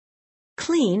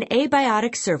Clean,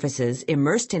 abiotic surfaces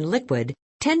immersed in liquid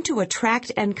tend to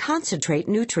attract and concentrate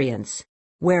nutrients,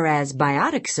 whereas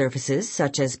biotic surfaces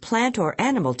such as plant or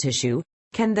animal tissue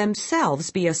can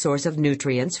themselves be a source of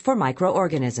nutrients for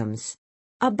microorganisms.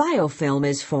 A biofilm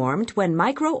is formed when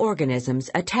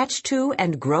microorganisms attach to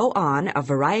and grow on a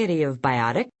variety of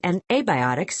biotic and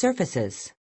abiotic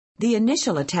surfaces. The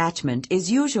initial attachment is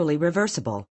usually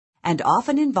reversible and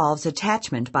often involves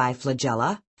attachment by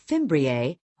flagella,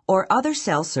 fimbriae, or other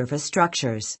cell surface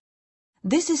structures.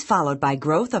 This is followed by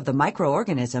growth of the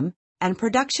microorganism and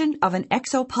production of an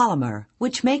exopolymer,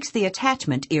 which makes the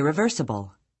attachment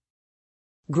irreversible.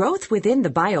 Growth within the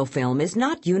biofilm is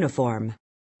not uniform.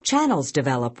 Channels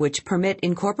develop which permit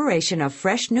incorporation of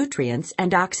fresh nutrients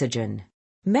and oxygen.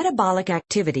 Metabolic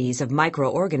activities of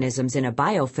microorganisms in a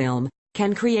biofilm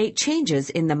can create changes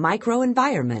in the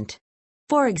microenvironment.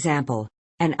 For example,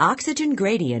 an oxygen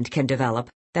gradient can develop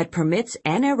that permits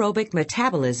anaerobic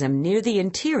metabolism near the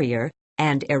interior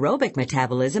and aerobic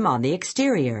metabolism on the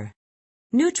exterior.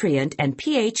 Nutrient and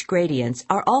pH gradients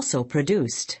are also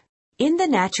produced. In the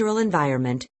natural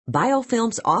environment,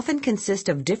 biofilms often consist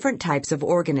of different types of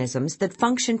organisms that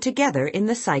function together in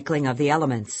the cycling of the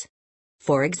elements.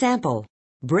 For example,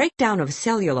 breakdown of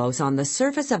cellulose on the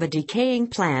surface of a decaying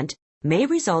plant may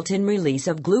result in release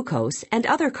of glucose and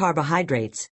other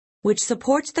carbohydrates, which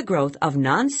supports the growth of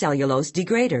non-cellulose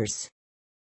degraders.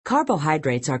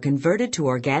 Carbohydrates are converted to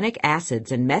organic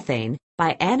acids and methane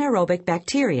by anaerobic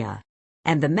bacteria,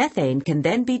 and the methane can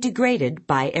then be degraded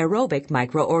by aerobic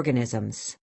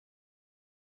microorganisms.